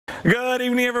Good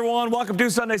evening, everyone. Welcome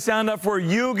to Sunday Sound Off, where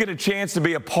you get a chance to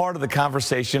be a part of the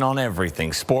conversation on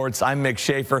everything sports. I'm Mick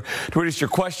Schaefer. Tweet us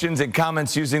your questions and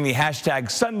comments using the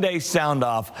hashtag Sunday Sound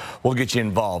Off. We'll get you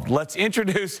involved. Let's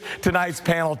introduce tonight's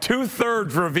panel.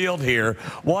 Two-thirds revealed here.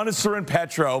 One is Soren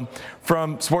Petro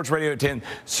from Sports Radio 10.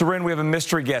 Soren, we have a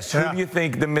mystery guest. Who do you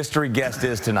think the mystery guest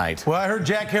is tonight? Well, I heard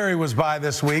Jack Harry was by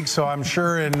this week, so I'm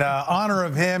sure in honor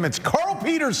of him, it's Carl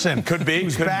Peterson. Could be.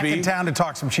 Who's back in town to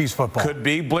talk some Chiefs football. Could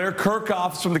be. Blair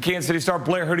Kirchhoff's from the Kansas City Star.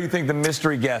 Blair, who do you think the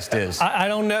mystery guest is? I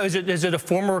don't know. Is it a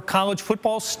former college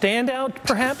football standout,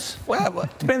 perhaps? Well,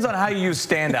 it depends on how you use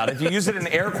standout. If you use it in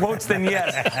air quotes, then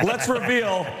yes. Let's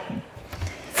reveal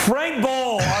Frank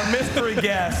Bowl, our mystery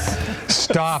guest.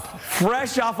 Stop.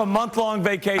 Fresh off a month-long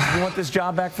vacation. You want this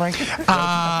job back, Frank?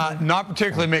 Not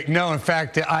particularly, Mick. No, in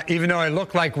fact, even though I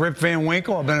look like Rip Van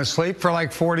Winkle, I've been asleep for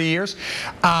like 40 years.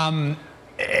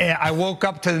 I woke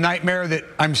up to the nightmare that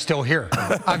I'm still here.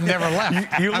 I've never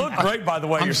left. You look great, by the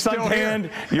way. You're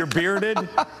suntanned, you're bearded.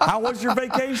 How was your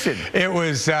vacation? It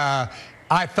was,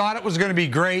 I thought it was going to be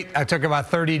great. I took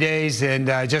about 30 days and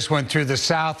just went through the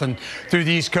South and through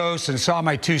the East Coast and saw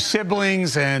my two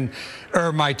siblings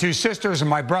or my two sisters and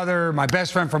my brother, my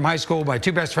best friend from high school, my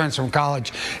two best friends from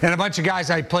college, and a bunch of guys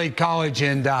I played college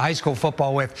and high school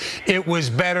football with. It was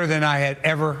better than I had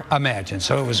ever imagined,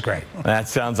 so it was great. That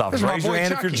sounds awesome. Raise your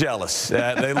hand if you're jealous.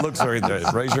 It looks very good.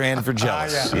 Raise your hand if you're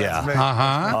jealous. Yeah.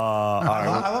 I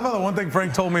love how the one thing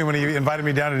Frank told me when he invited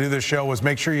me down to do this show was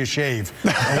make sure you shave.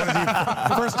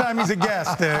 First time he's a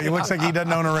guest, he looks like he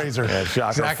doesn't own a razor. Yeah, shocker.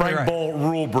 Exactly Frank right. Bowl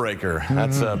rule breaker.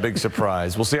 That's a big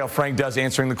surprise. We'll see how Frank does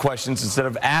answering the questions instead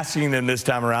of asking them this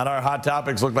time around. Our hot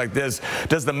topics look like this.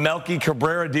 Does the Melky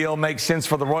Cabrera deal make sense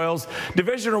for the Royals?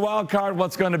 Division or wild card,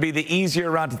 what's going to be the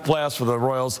easier route to the playoffs for the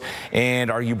Royals?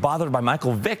 And are you bothered by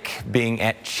Michael Vick being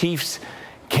at Chiefs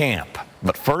camp?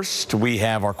 But first, we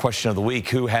have our question of the week.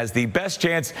 Who has the best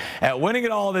chance at winning it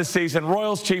all this season?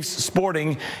 Royals, Chiefs,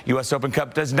 Sporting. U.S. Open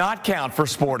Cup does not count for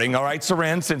Sporting. All right,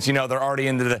 Soren, since you know they're already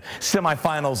into the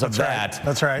semifinals of that.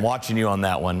 That's right. Watching you on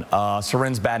that one.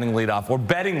 Soren's batting leadoff, or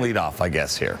betting leadoff, I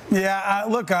guess, here. Yeah,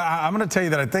 look, I'm going to tell you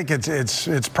that I think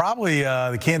it's probably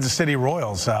the Kansas City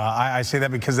Royals. I say that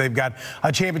because they've got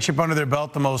a championship under their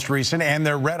belt, the most recent, and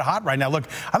they're red hot right now. Look,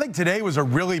 I think today was a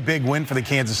really big win for the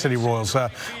Kansas City Royals.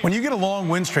 When you get a long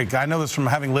win streak, I know this from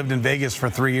having lived in Vegas for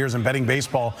 3 years and betting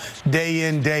baseball day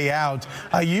in, day out,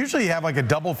 you usually have like a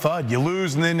double thud. You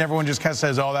lose, and then everyone just kind of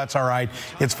says, oh, that's all right.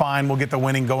 It's fine. We'll get the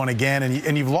winning going again.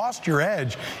 And you've lost your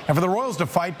edge. And for the Royals to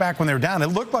fight back when they were down, it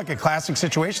looked like a classic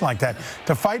situation like that.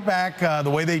 To fight back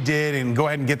the way they did and go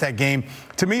ahead and get that game,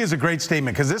 to me, is a great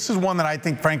statement, because this is one that I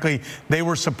think, frankly, they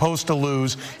were supposed to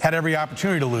lose, had every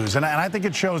opportunity to lose. And I think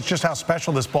it shows just how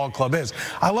special this ball club is.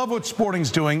 I love what Sporting's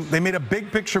doing. They made a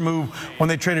big picture move when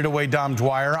they traded away Dom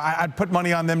Dwyer. I'd put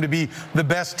money on them to be the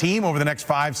best team over the next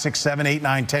 5, 6, 7, 8,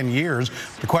 9, 10 years.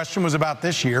 The question was about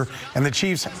this year, and the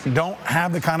Chiefs don't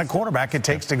have the kind of quarterback it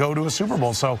takes to go to a Super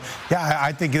Bowl. So, yeah,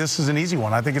 I think this is an easy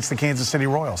one. I think it's the Kansas City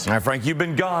Royals. All right, Frank, you've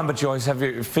been gone, but you always have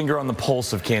your finger on the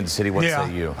pulse of Kansas City. What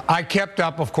say you? I kept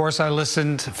up, of course. I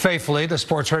listened faithfully to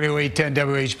Sports Radio 810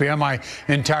 WHB on my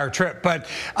entire trip. But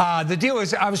the deal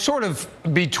is, I was sort of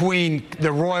between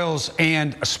the Royals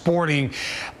and Sporting.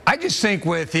 I just think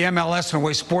with the MLS and the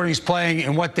way Sporting's playing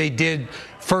and what they did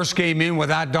first game in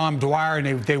without Dom Dwyer,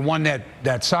 and they won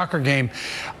that soccer game,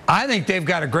 I think they've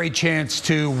got a great chance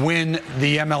to win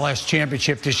the MLS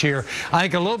championship this year. I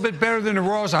think a little bit better than the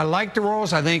Royals. I like the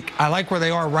Royals. I like where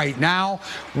they are right now.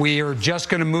 We are just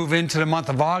going to move into the month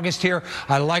of August here.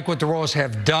 I like what the Royals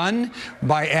have done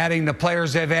by adding the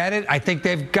players they've added. I think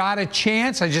they've got a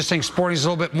chance. I just think Sporting's a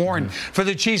little bit more. And for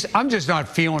the Chiefs, I'm just not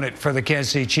feeling it for the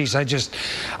Kansas City Chiefs. I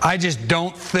just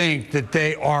don't think that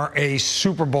they are a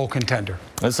Super Bowl contender.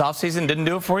 This offseason didn't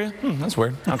do it for you? That's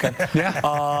weird. Okay.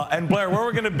 Yeah. And Blair, where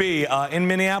we're going to be? In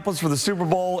Minneapolis for the Super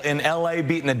Bowl, in L.A.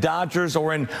 beating the Dodgers,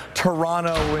 or in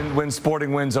Toronto when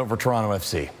Sporting wins over Toronto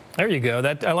FC? There you go.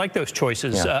 I like those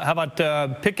choices. Yeah. How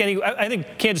about pick any? I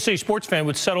think Kansas City sports fan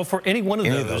would settle for any one of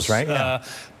those. Right? Yeah.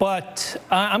 But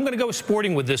I'm going to go with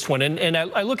Sporting with this one. And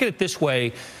I look at it this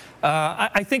way.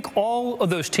 I think all of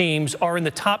those teams are in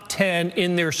the top 10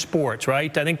 in their sports,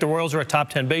 right? I think the Royals are a top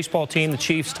 10 baseball team, the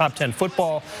Chiefs top 10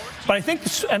 football. But I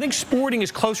think Sporting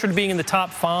is closer to being in the top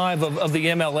 5 of the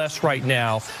MLS right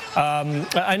now.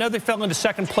 I know they fell into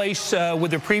second place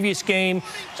with their previous game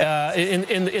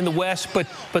in the West,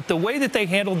 but the way that they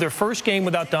handled their first game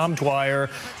without Dom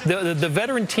Dwyer, the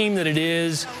veteran team that it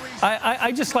is,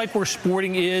 I just like where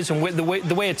Sporting is and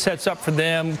the way it sets up for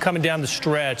them coming down the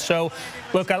stretch. So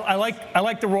Look, I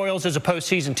like the Royals as a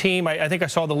postseason team. I think I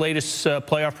saw the latest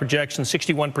playoff projection,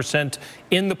 61%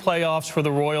 in the playoffs for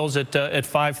the Royals at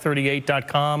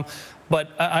 538.com. But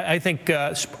I think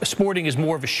Sporting is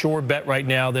more of a sure bet right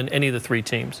now than any of the three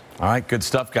teams. All right, good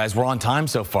stuff, guys. We're on time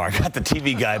so far. Got the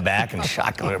TV guy back and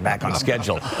Shockler back on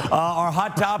schedule. Our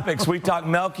hot topics, we talk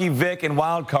Melky, Vic, and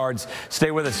wild cards.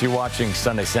 Stay with us. You're watching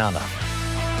Sunday Sound Off.